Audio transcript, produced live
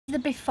The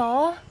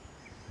before,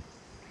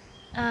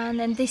 and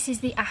then this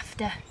is the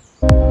after.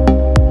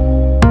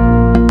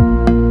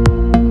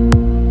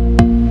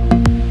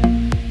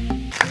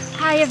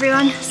 Hi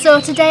everyone, so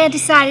today I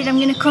decided I'm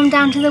going to come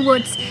down to the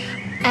woods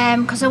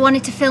because I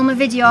wanted to film a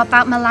video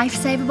about my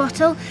Lifesaver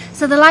bottle.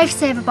 So the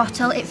Lifesaver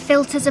bottle, it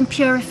filters and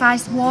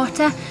purifies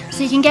water,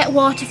 so you can get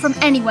water from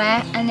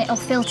anywhere and it'll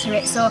filter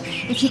it. So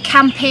if you're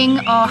camping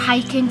or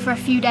hiking for a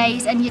few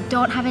days and you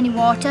don't have any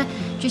water,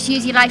 just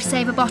use your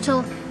Lifesaver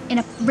bottle in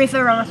a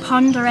river or a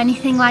pond or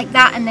anything like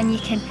that, and then you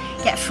can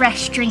get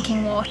fresh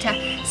drinking water.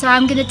 So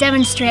I'm going to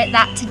demonstrate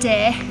that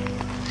today.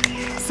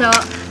 So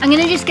I'm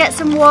going to just get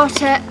some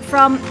water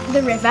from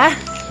the river.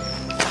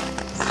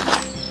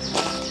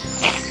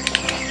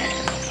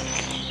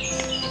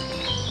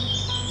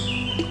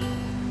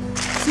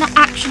 It's not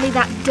actually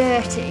that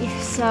dirty,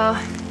 so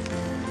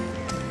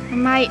I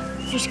might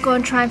just go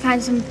and try and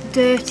find some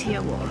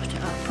dirtier water.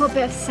 I'll put a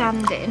bit of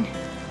sand in.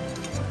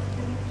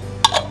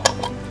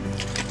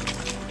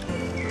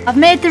 I've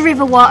made the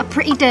river water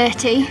pretty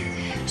dirty,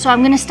 so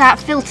I'm going to start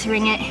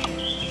filtering it.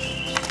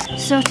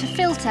 So to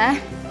filter,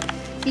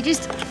 you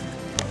just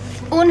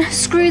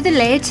unscrew the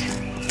lid,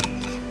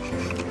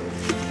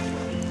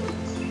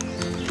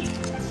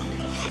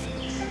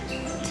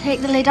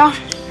 take the lid off,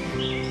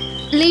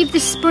 leave the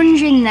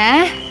sponge in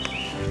there,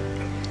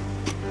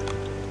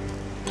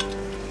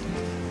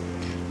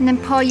 and then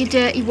pour your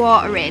dirty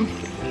water in.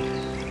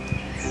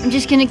 I'm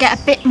just going to get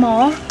a bit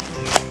more.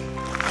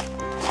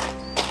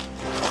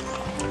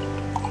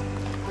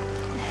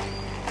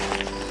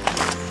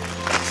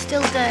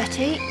 Still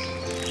dirty.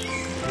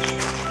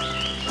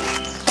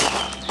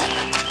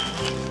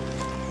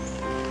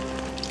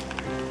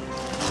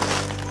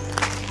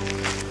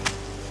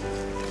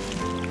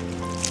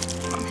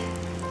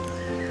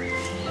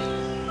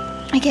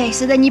 Okay,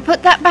 so then you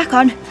put that back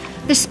on.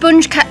 The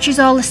sponge catches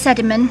all the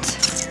sediment.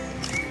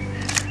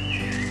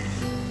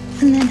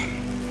 And then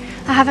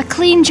I have a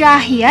clean jar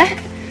here.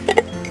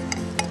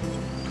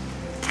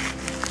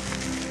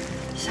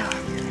 So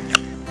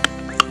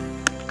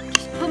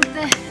just pump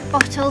the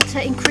bottle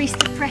to increase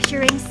the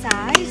pressure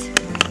inside.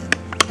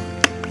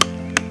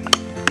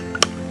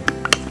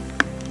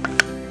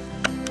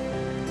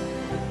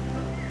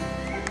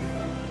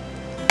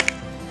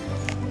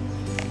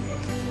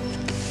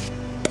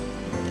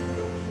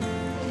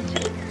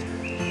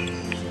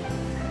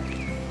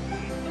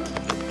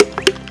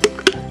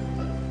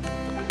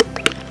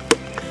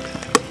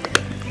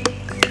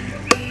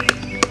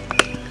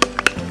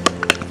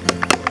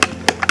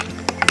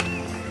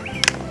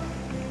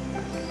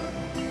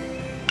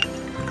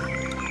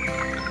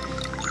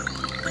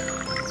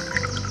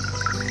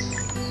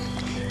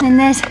 And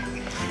there's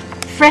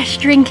fresh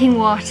drinking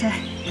water.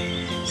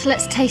 So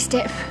let's taste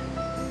it.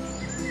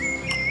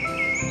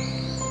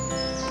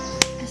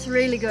 It's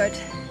really good.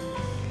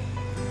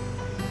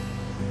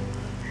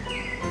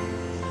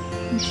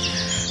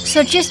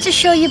 So just to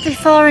show you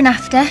before and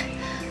after,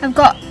 I've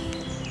got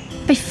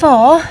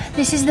before,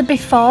 this is the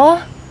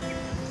before,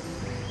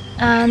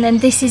 and then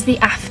this is the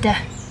after.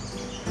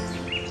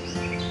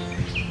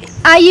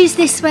 I used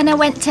this when I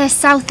went to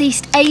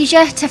Southeast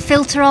Asia to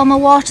filter all my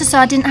water, so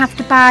I didn't have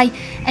to buy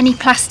any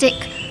plastic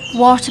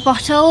water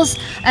bottles.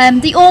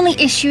 The only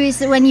issue is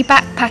that when you're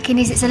backpacking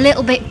is it's a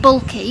little bit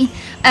bulky,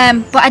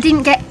 but I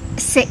didn't get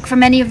sick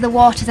from any of the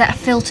water that I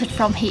filtered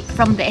from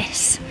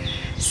this,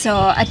 so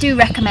I do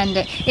recommend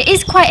it. It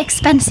is quite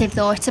expensive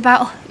though. It's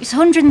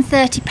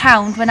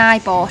 £130 when I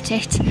bought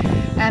it.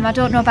 I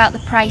don't know about the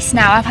price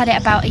now. I've had it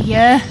about a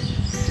year,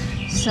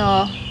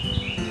 so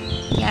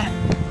yeah.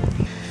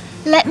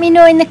 Let me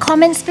know in the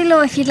comments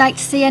below if you'd like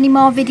to see any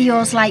more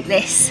videos like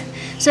this.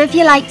 So if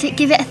you liked it,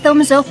 give it a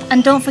thumbs up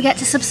and don't forget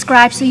to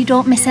subscribe so you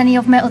don't miss any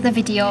of my other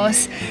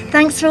videos.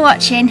 Thanks for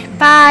watching.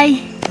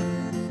 Bye!